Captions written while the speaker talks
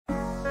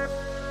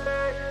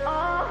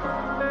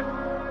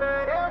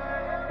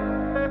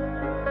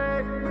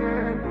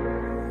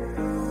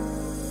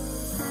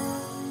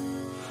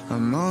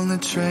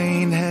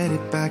train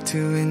headed back to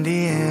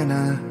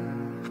Indiana.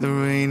 The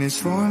rain is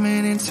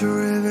forming into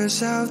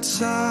rivers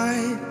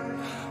outside,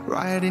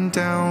 writing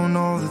down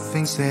all the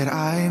things that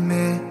I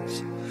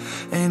miss,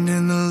 and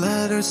in the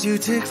letters you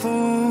take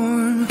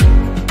form.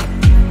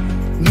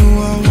 No,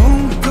 I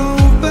won't go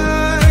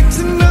back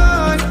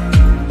tonight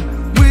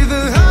with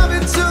the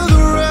habits of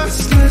the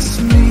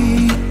restless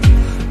me.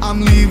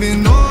 I'm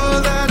leaving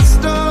all that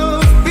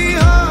stuff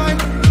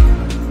behind.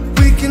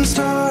 We can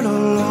start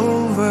all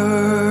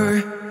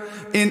over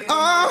in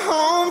our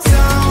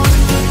hometown,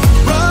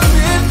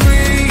 running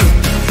free.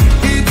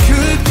 It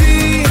could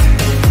be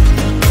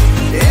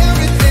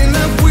everything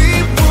that we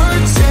were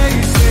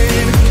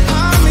chasing.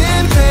 I'm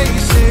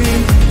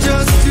impatient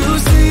just to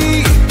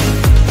see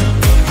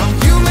how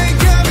you make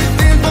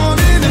everything fall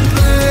into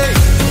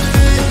place.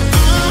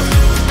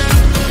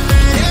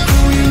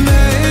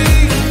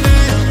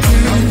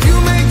 How you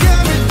make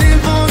everything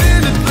fall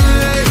into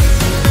place.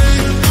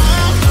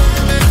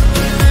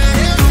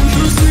 Don't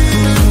you see?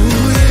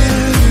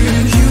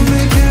 You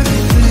make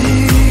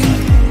everything.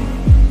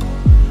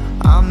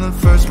 I'm the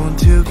first one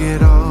to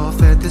get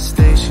off at the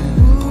station.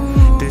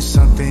 There's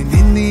something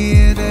in the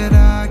air that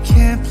I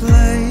can't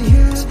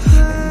place,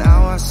 and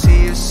now I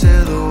see a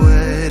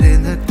silhouette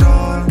in the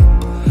dark.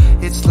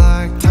 It's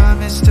like time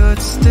has stood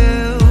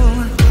still.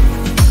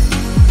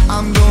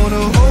 I'm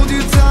gonna hold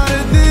you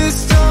tighter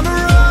this time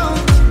around.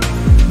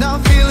 Now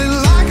feeling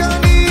like I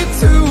need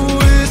to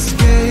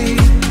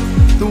escape.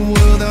 The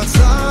world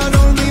outside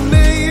only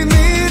made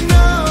me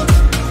numb,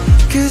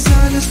 'cause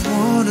I just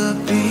wanna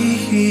be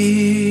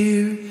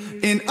here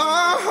in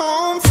our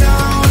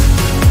hometown,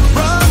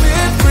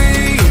 running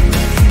free.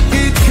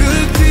 It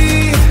could be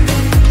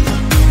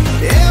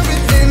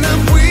everything that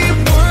we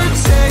were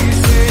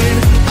chasing.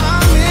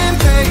 I'm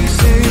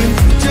impatient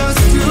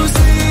just to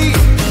see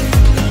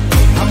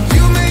how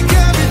you make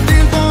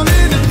everything fall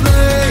into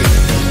place.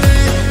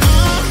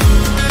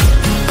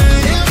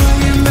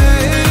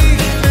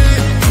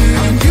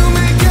 How you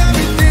make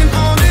everything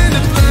fall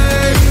into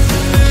place.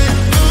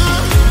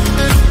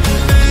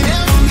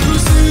 You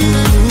see,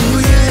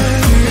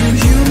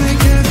 you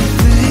make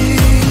everything.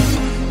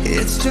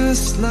 It's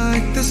just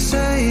like the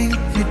saying,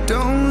 you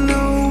don't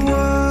know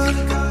what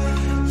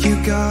you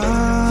got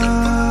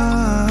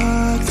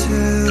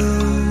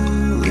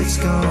till it's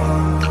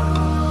gone.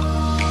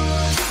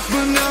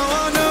 But now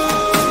I know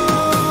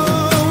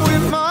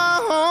in my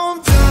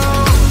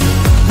hometown,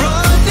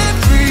 running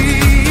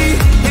free,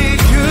 it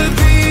could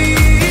be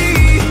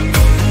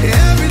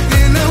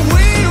everything that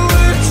we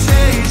were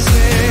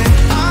chasing.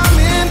 I'm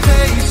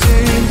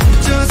impatient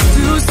just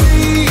to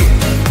see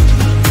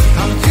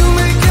how you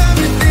make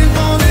everything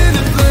fall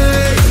into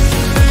place.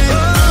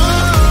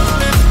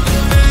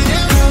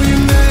 How you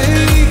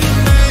make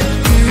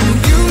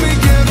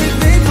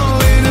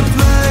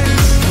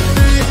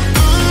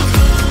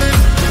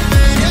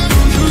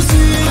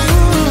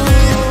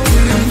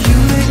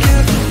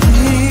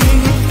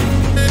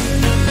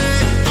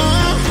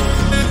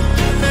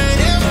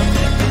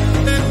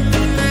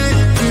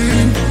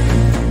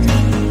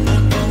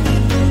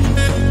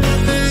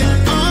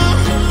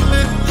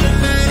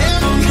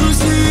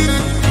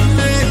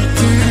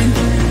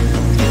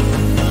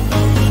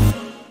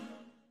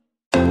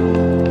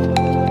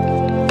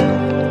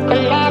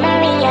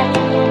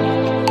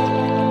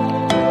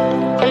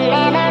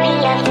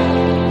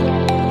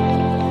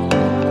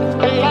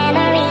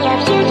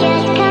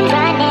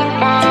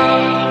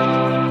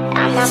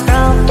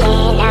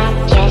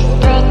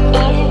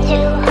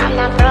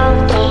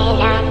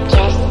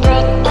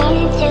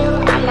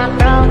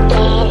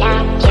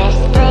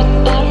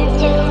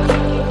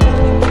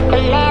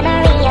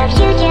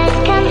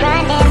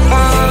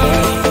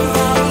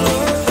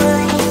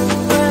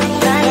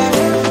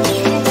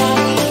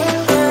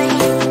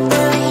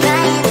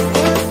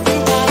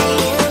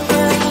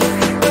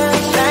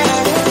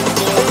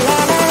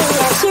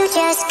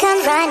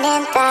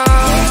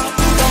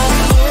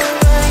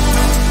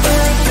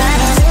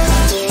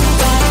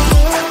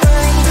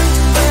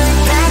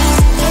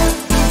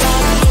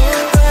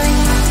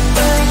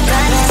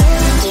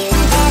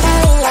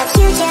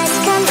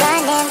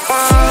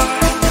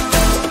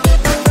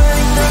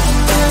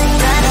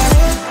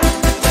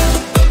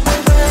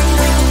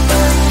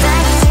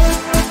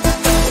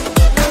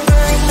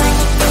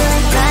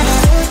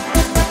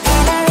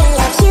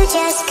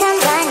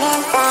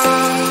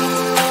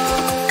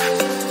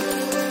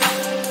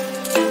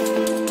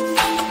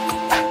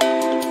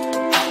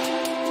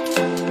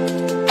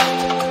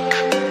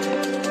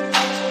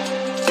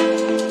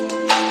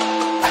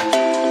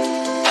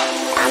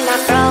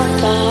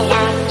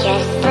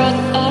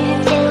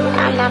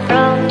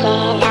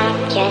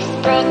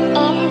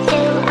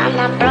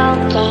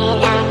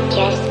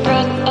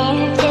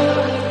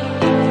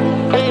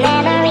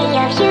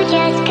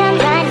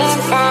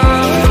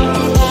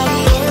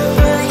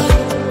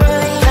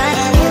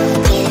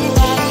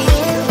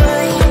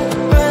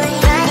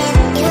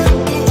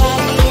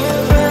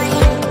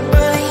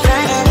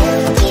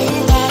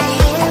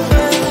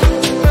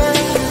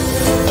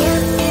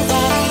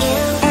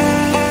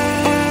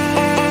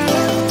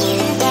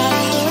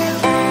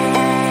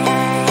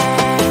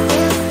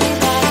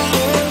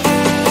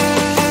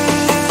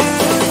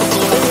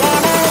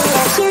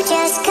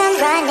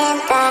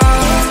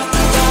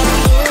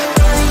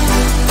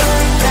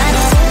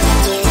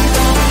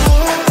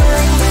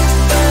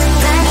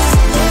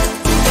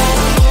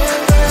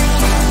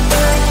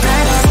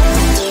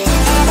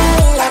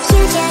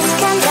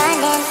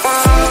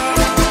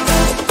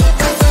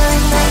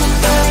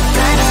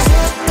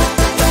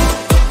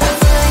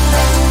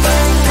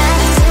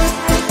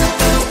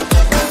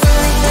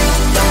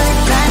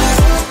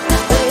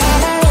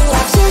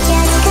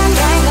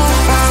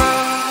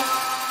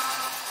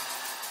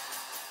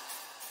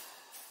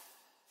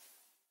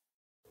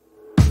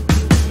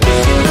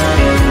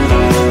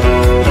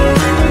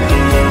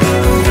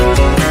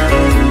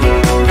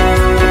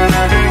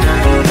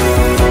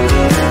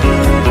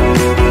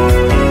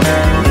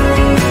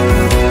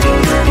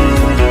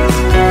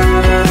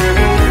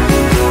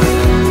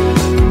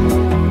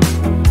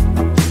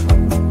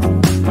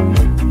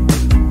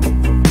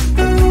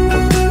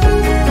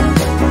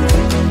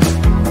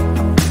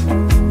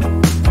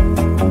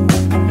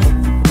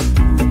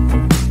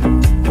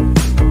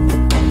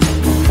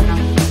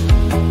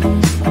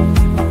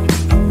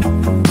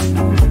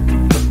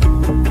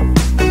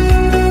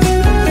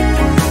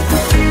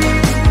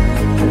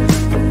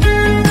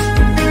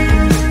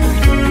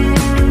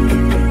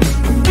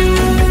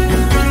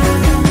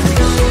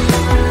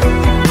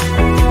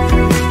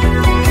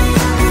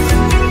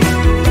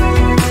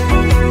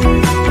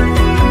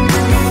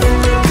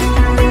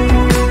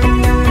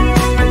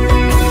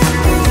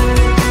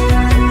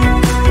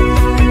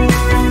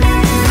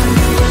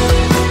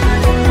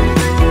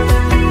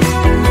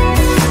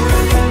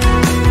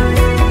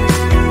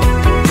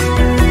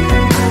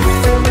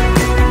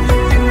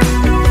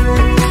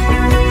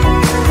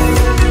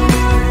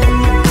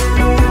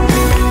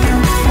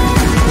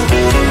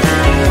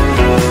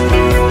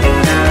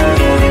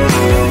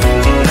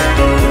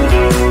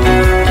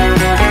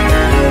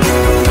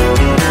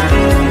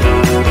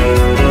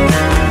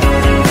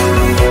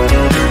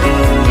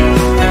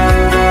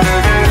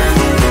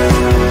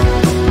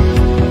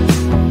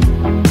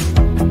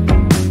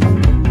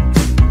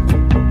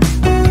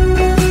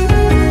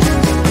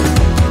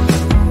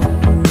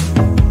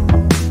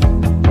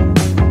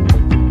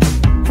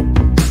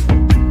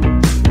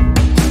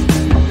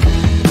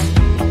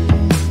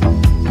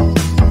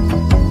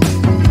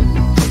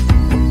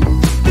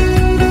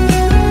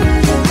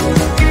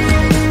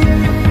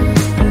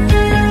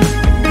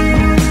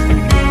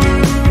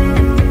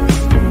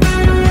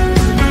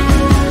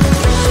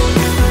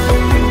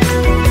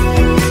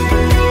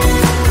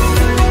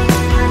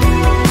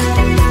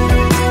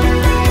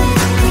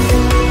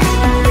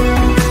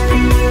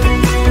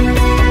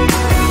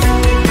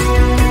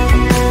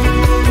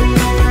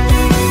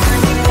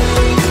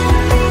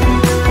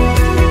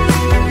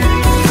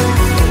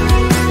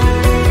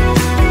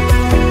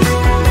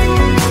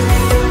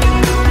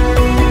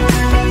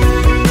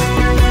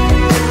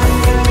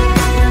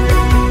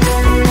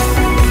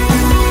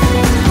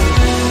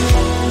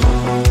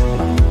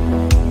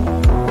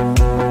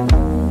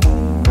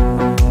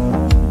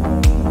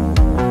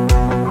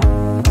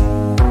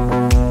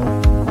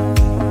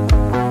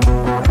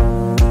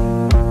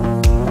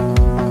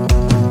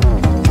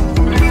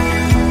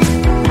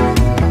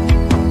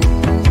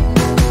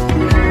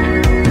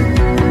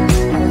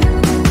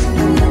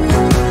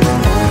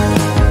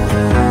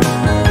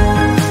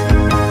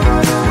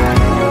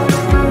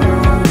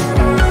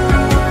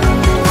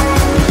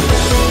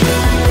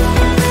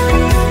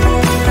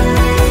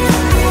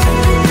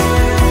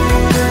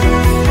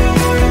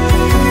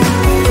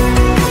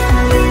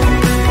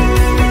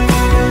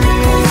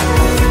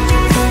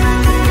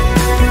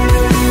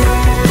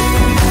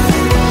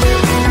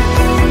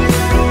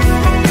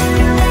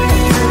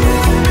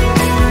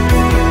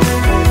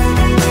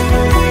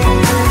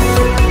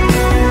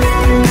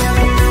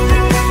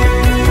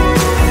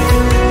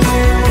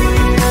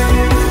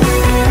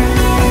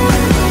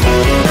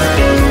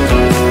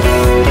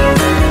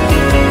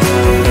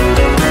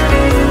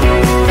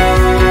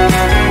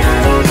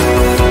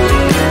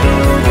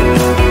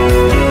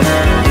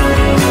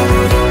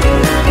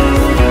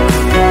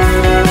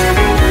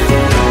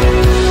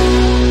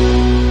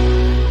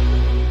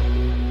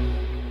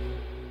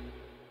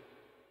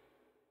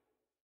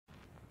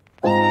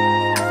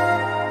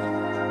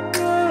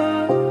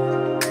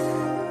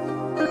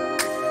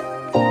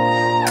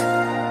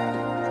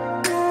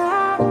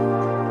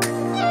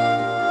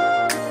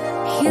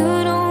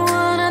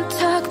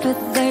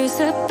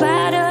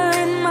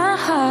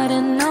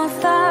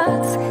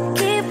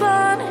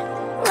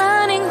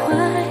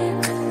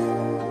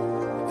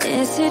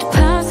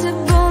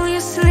possible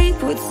you sleep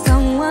with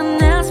someone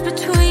else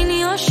between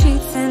your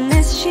sheets? And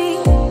is she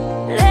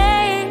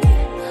laying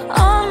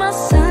on my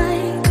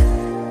side?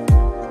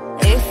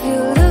 If you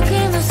look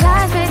in those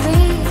eyes,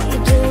 baby,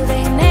 do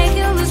they make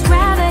you lose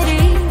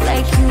gravity?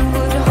 Like you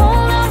would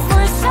hold on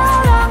for so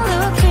long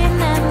looking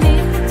at me.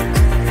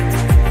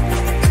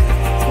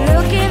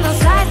 Look in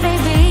those eyes,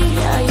 baby,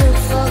 are you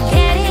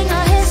forgetting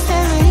our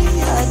history?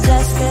 Or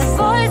does the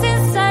voice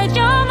inside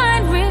your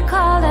mind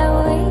recall that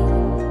way?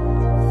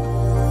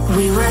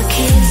 We were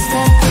kids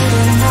that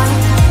didn't know,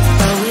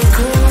 but we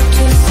grew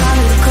to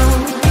solid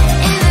gold.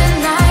 In the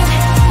night,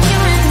 you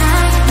and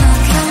I,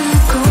 not long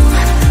ago,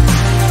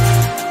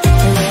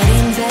 laid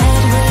in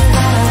bed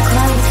without our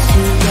clothes,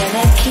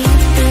 together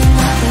keeping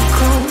up the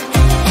cold.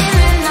 In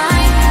the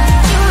night,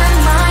 you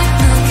and I,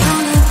 not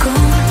long ago,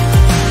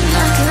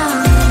 not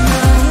long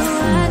ago. You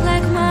act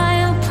like my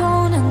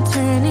opponent,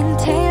 turning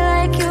tail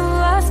like you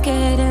are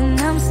scared, and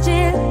I'm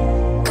still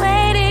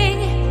waiting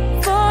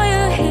for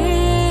you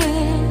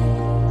here,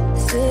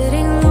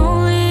 sitting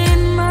lonely in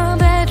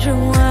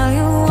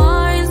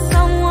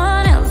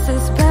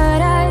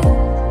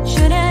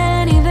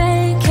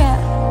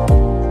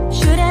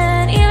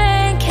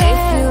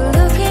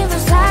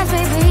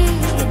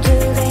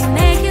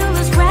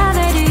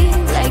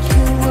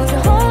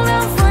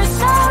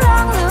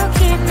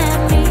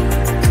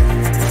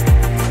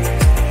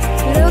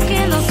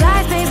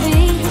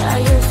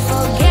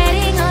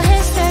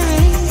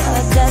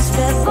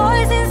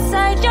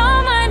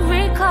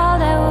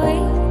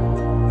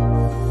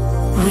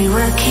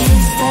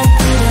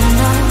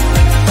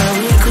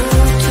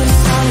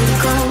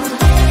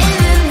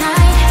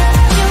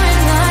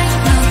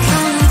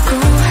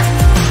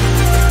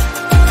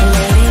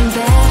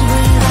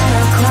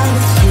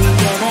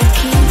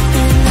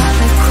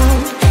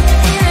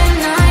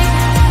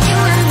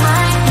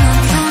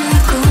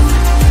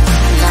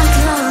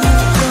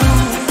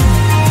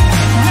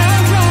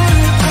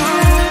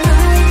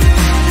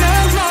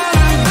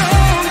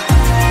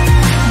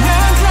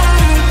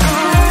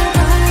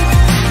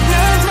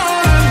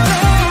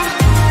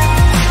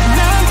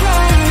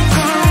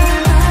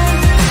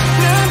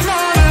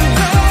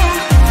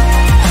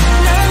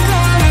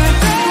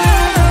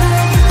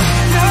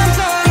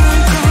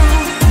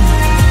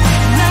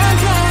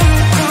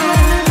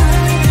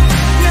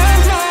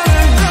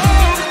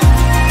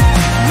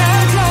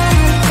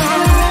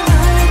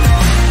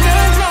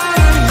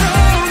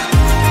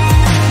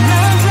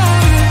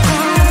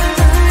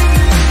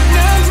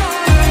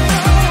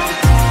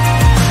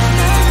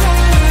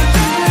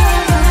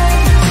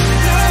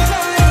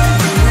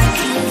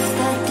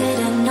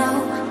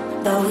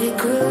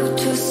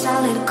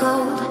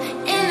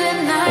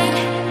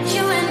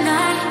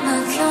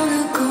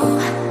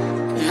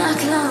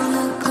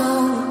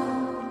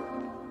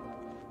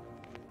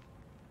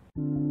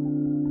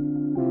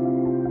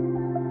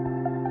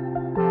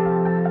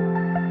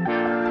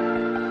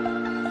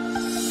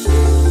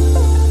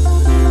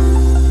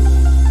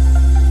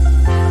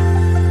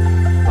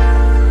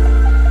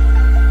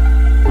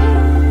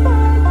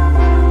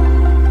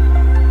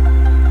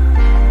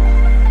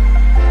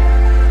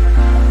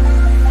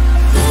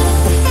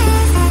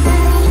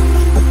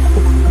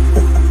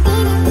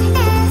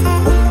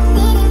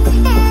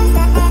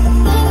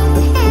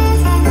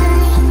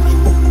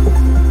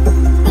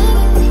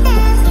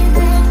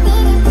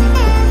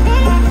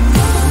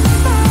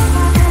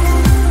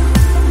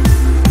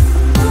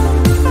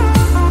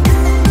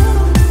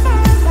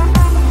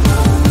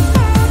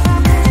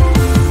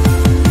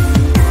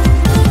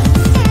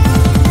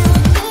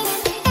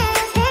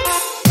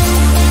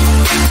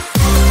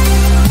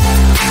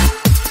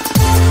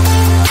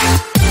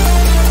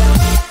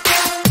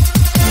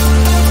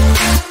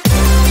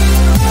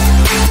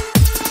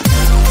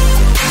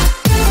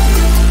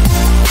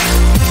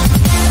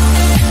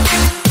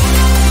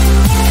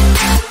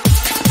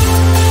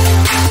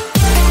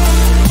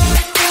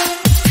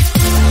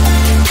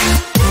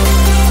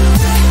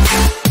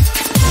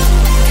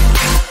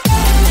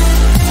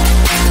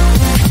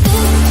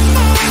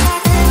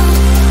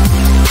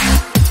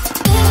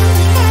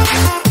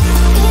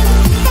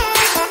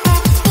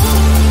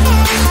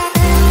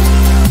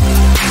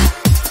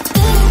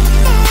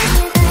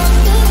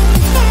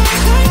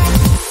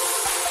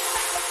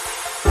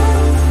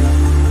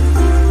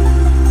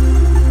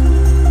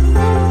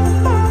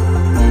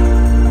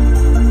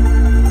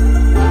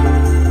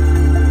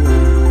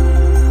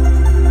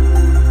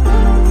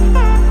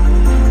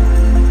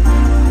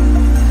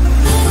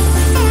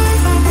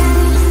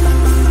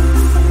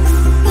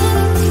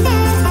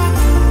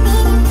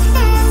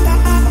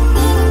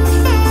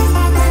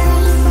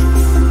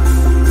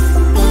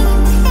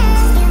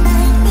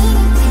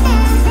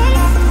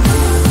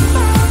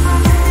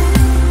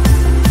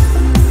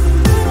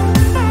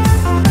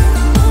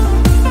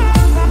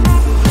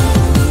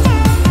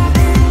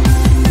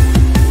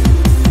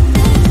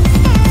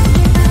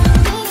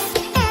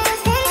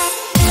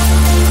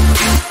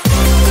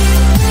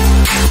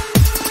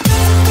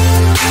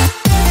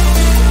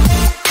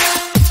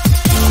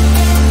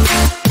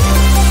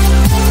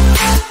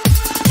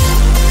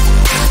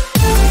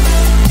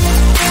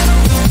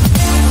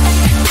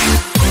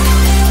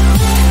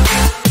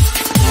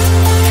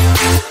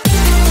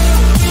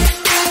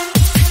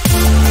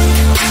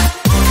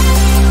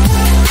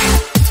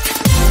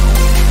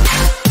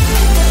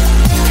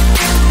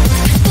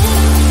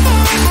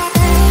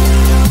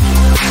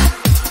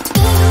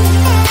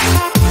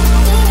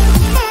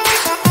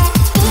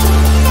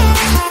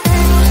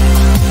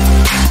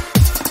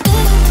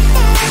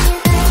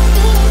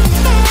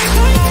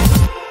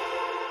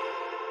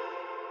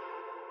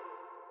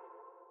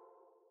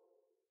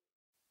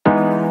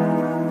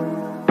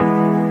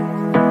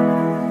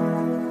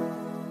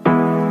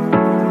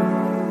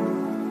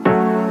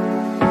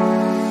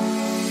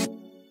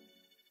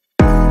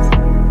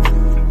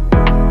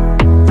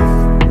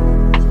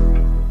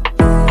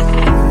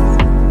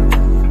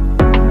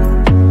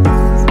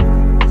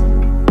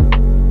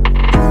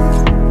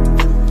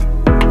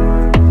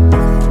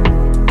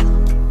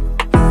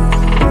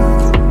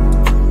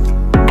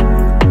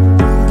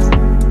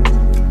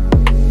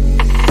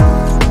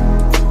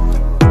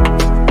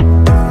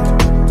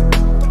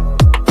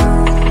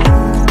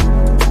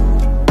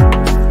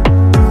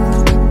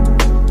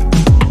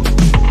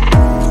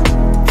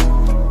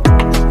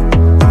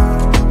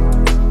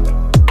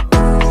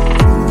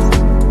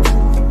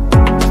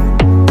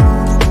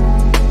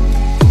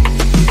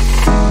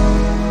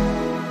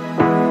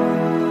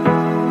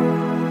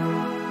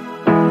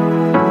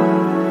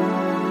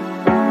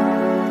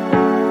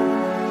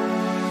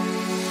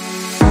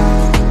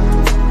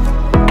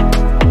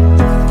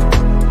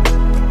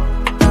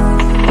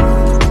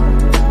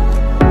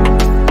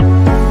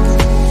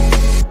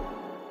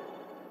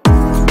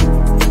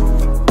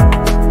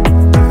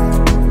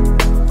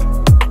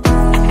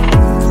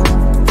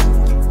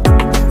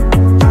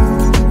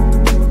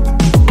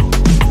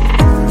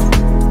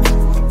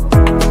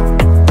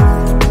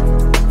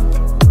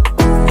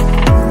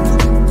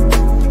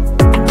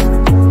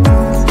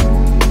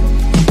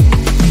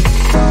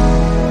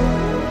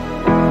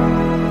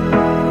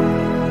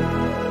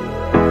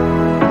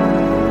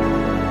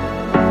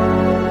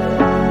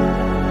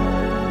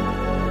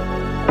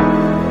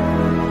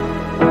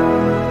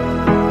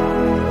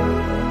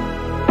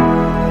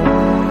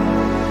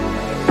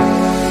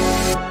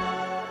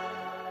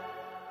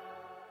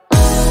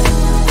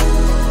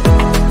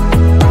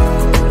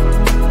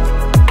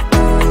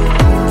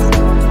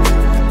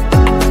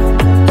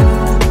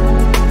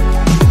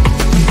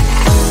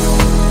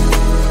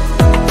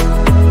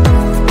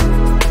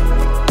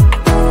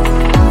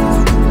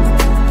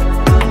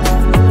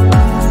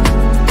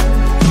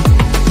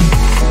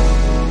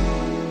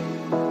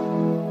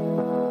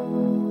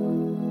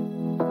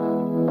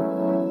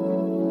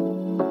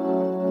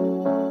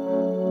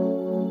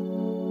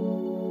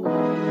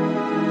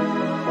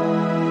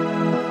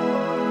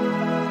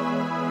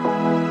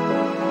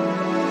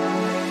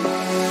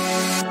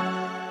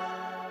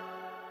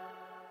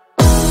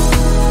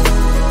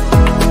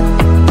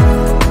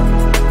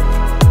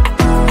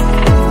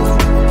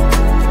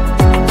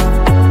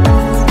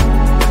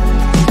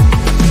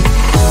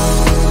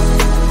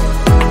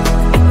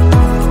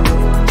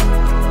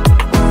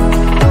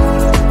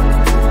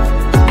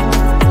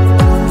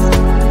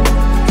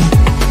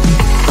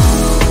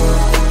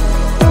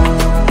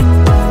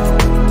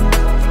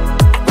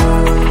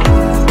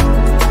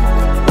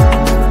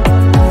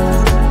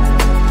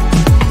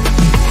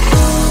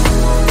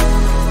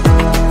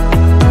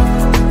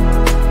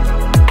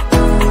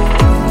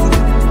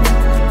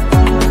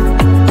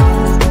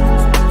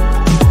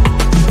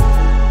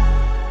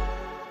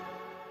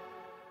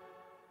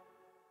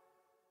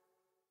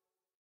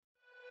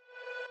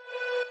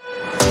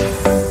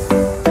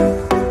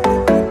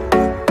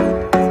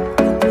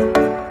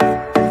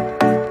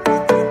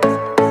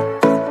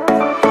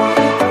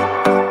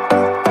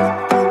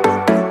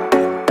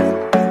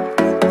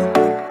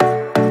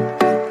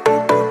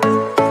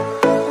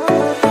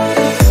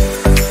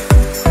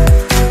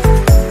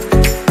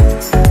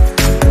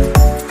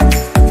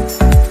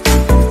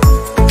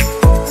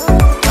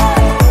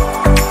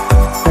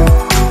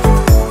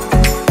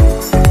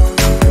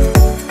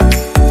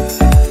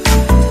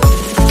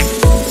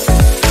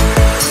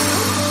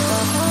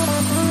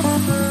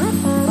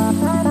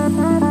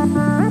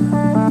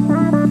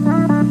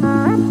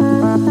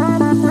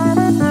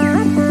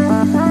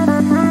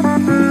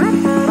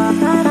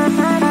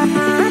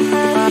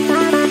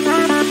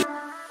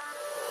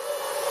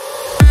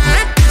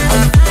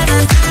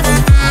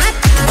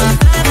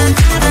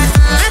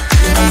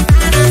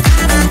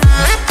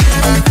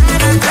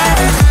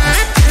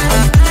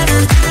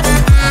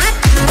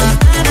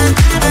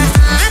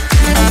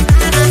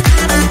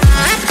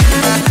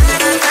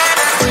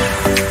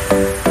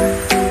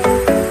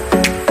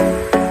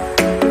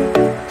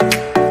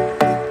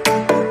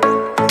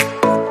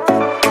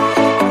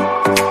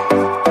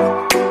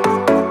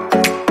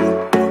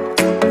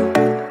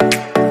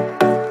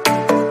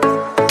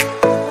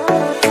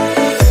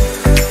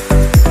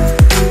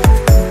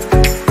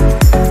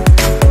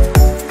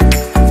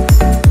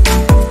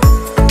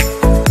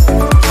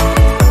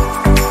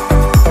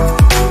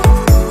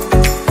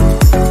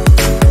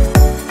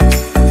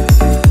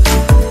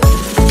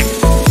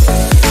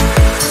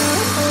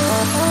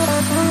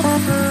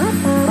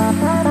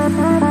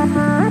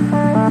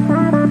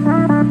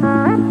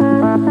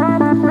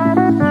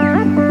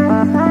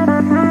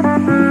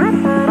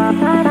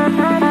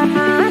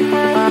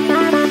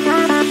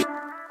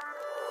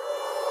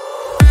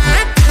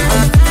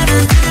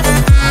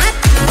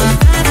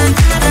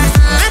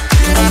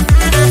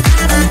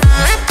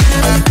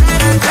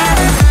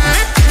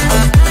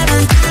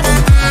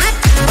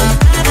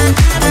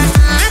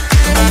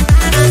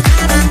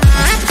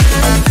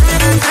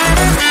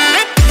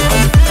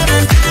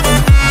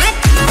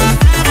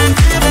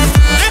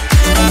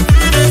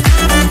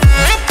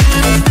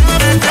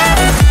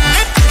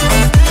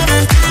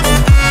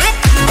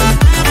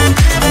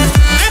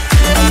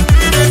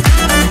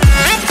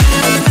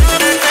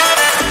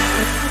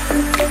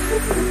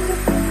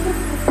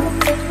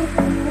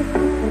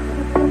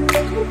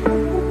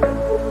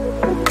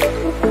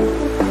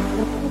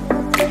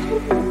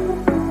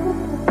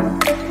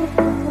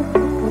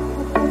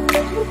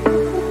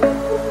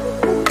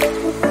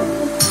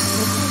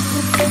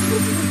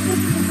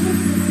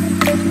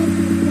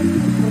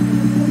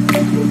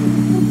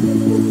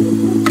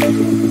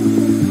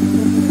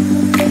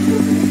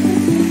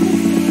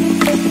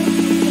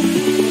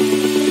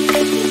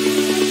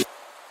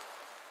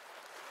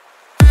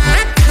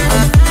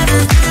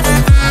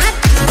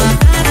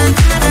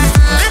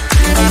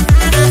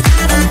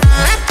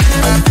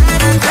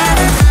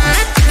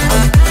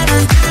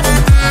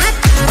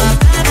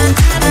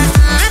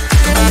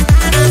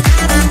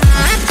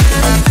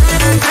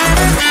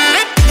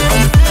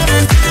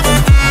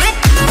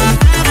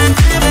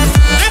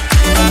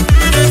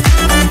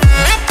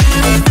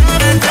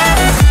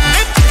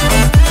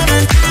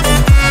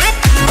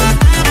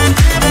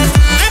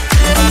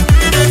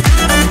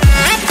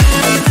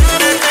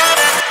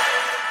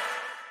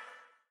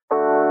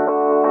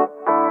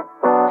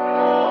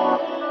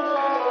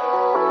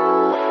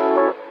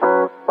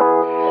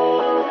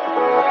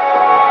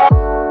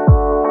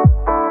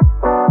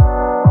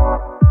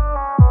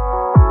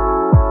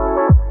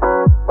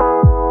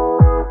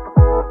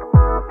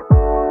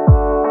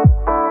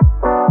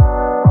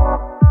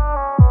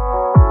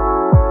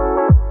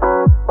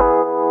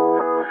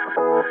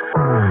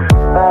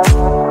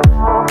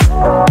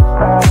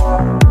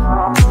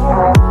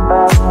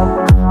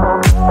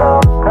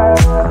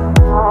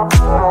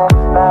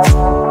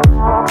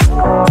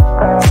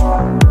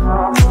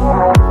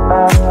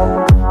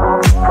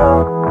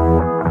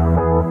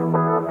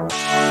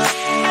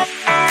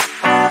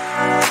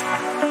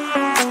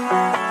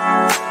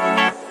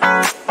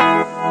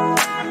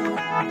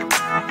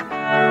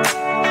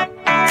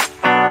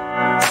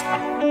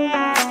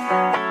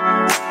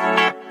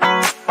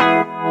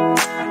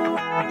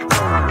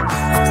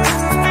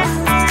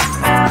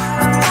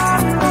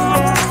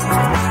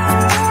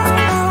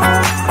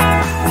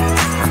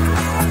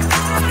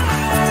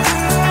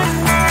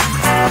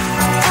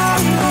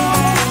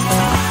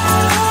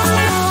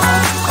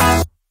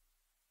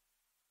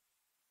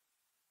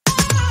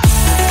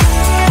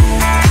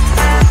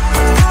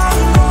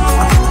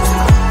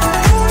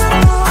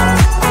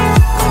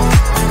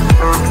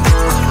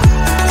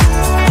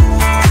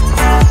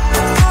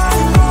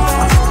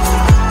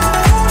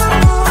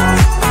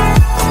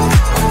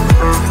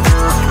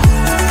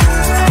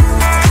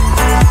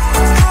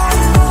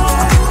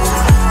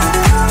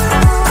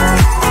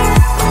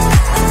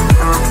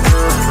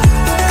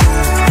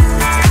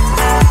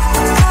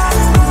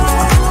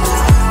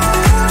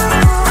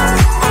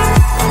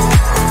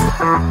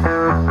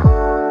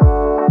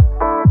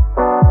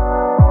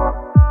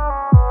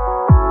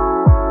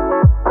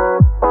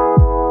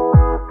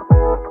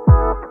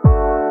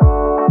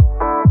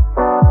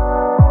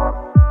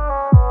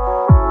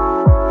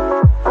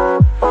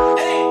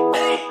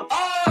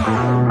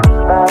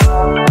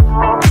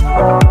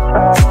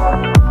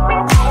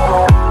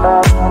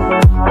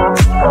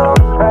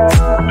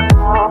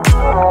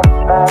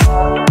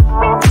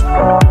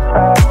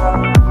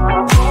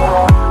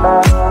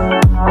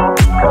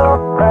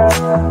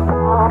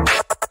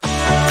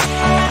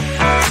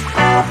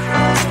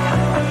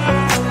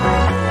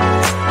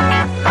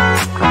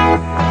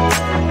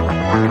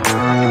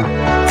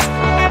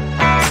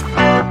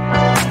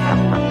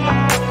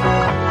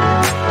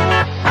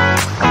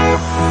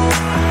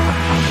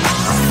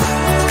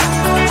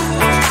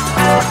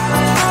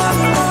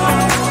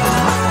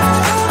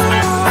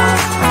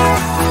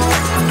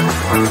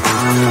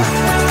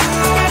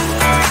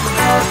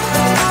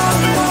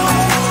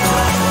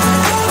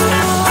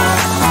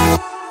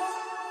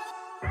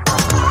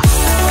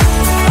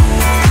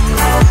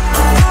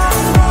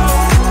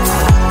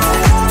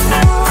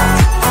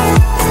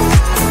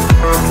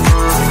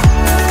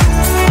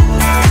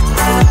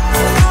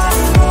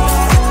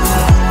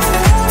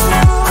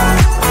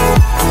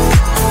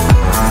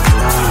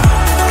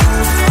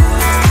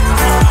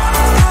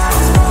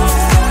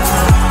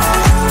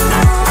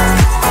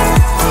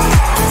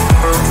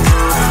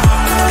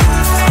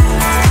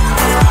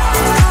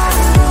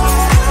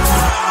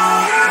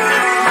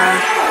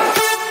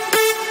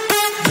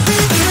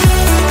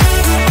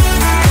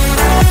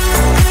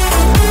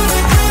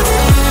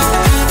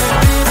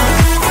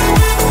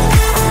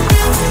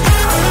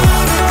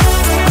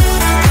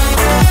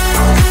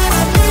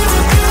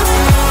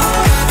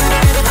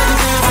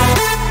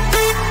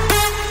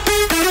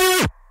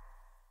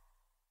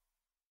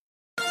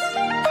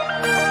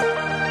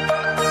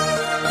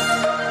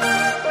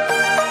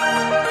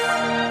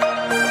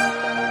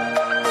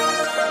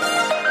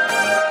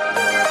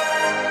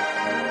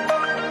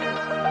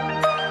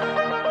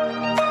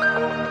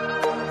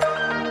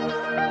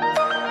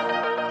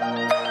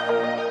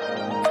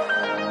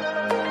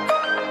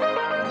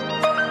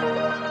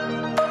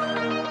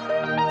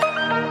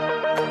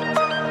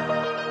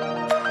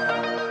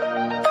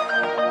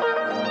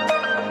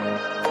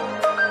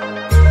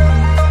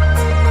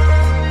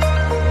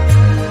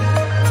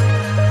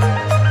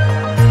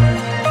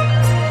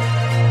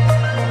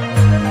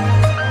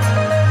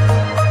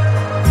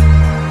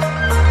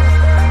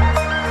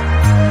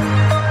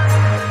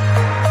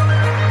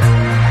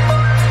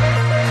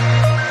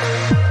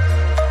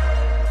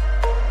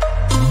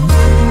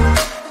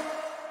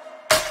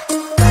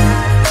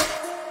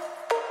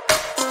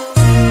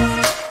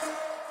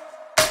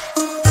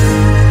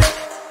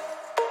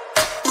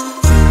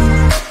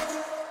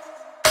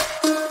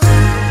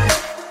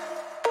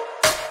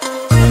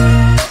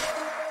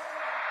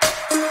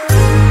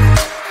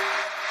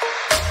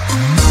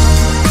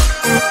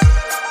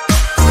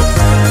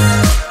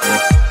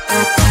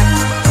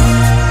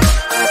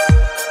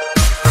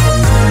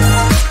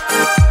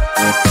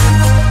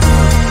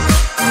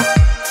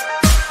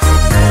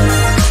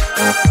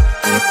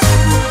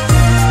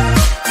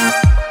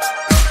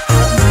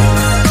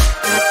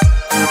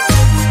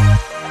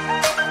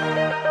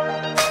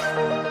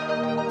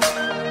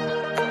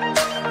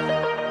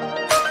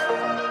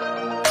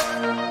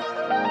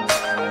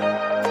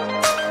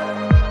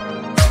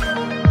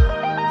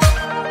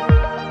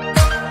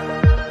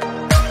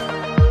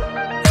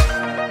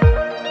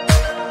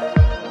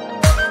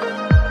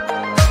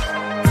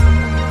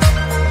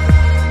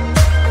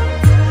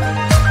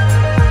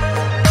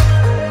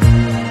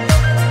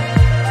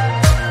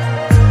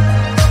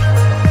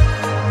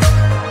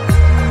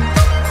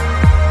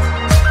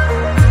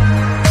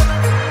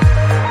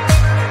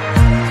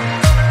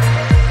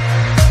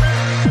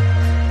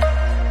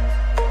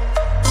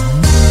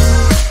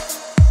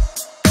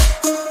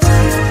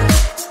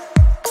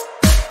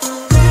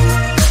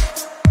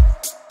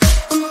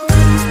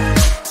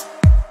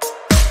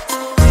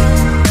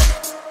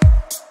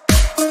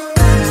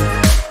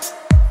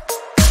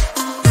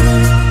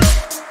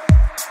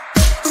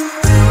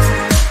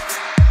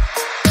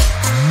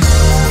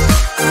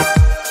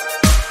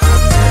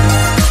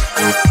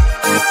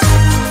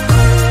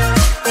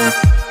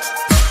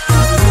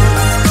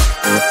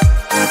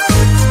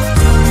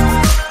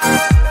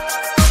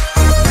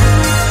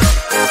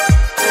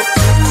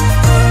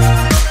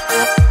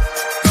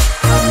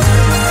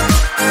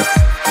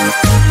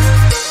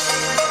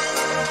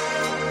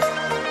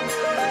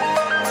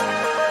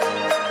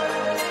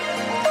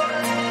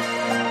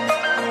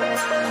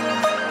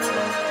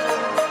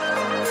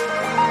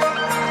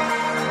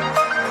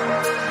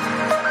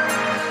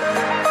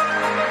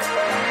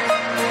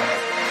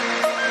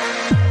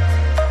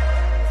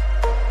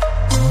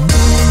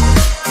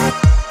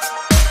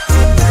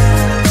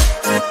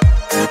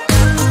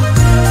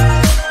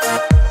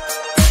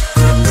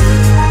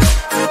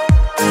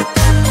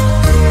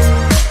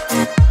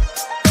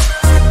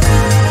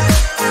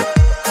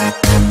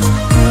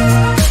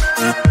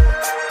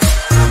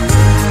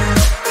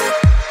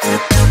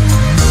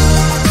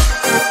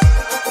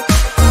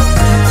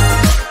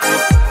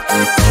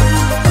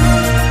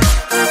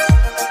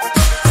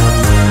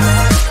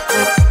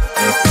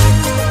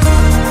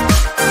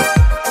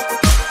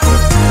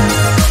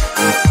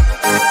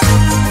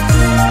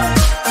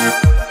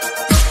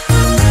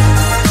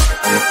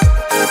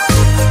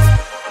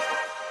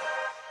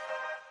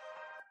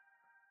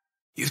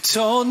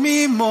told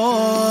me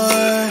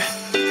more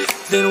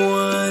than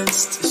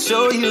once to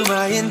show you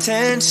my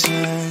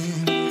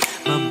intention.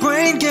 My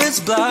brain gets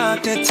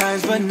blocked at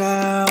times, but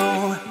now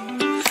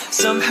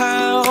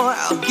somehow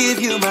I'll give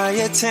you my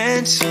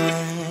attention.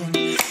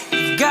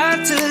 You've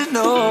got to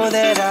know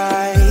that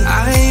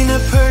I ain't a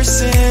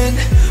person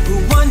who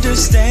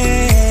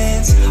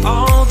understands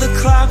all the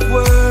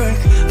clockwork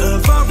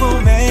of our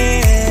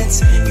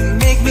romance. You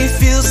make me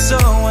feel so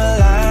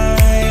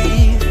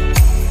alive,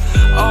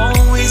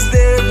 always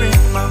there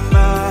in my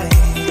mind.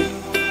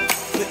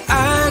 But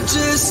I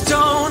just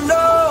don't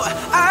know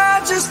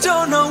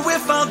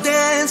if I'll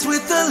dance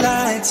with the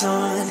lights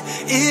on.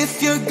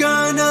 If you're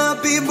gonna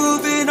be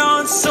moving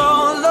on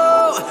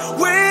solo,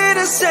 wait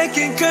a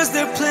second, cause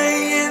they're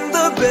playing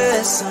the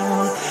best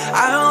song.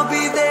 I'll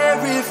be there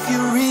if you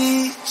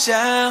reach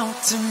out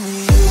to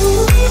me.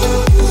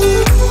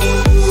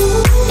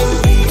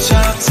 Reach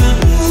out to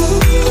me.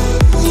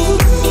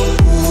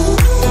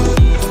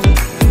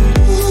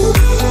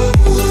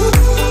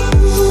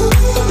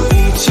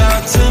 Reach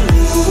out to me.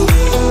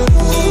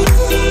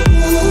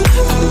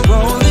 I'm a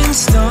rolling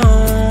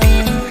stone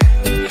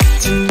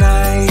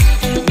tonight,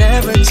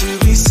 never to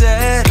be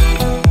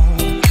settled.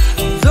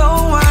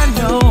 Though I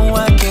know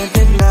I can't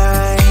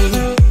deny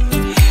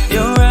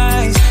your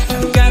eyes,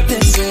 I've got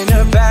this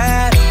inner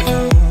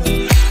battle.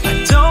 I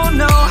don't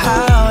know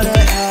how to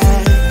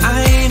act.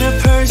 I ain't a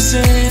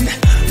person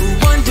who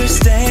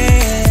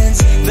understands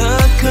the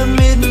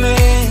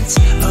commitments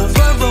of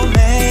a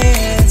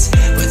romance,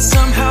 but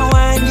somehow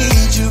I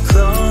need you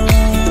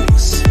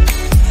close.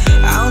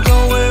 I'll go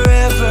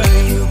wherever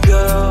you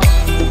go.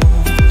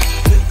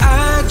 But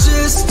I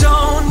just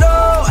don't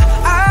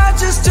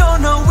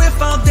know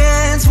if I'll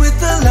dance with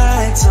the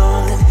lights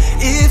on.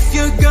 If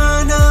you're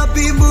gonna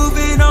be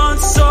moving on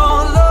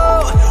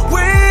solo,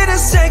 wait a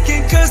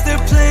second, cause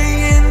they're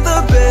playing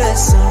the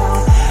best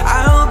song.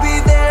 I'll be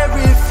there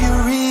if you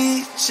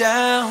reach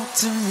out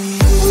to me.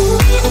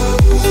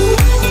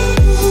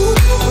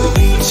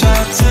 Reach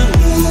out to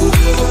me.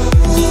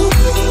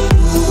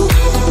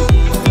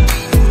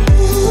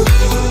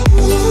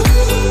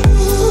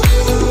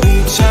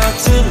 Reach out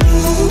to me.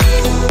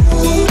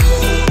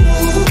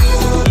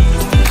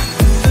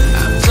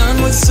 I'm done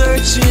with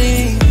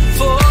searching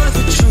for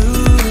the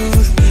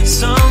truth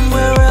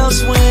somewhere else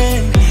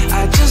when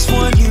I just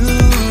want you.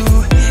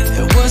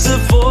 There was a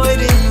void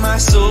in my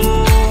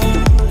soul.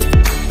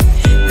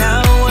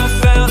 Now I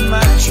found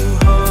my true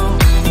home.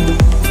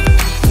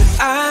 But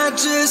I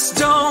just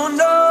don't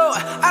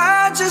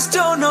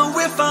know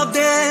if I'll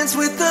dance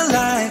with the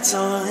lights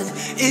on.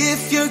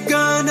 If you're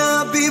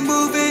gonna be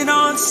moving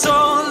on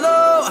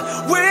solo,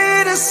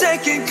 wait a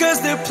second,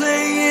 cause they're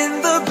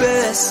playing the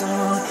best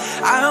song.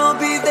 I'll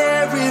be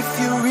there if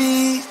you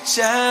reach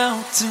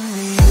out to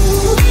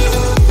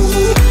me.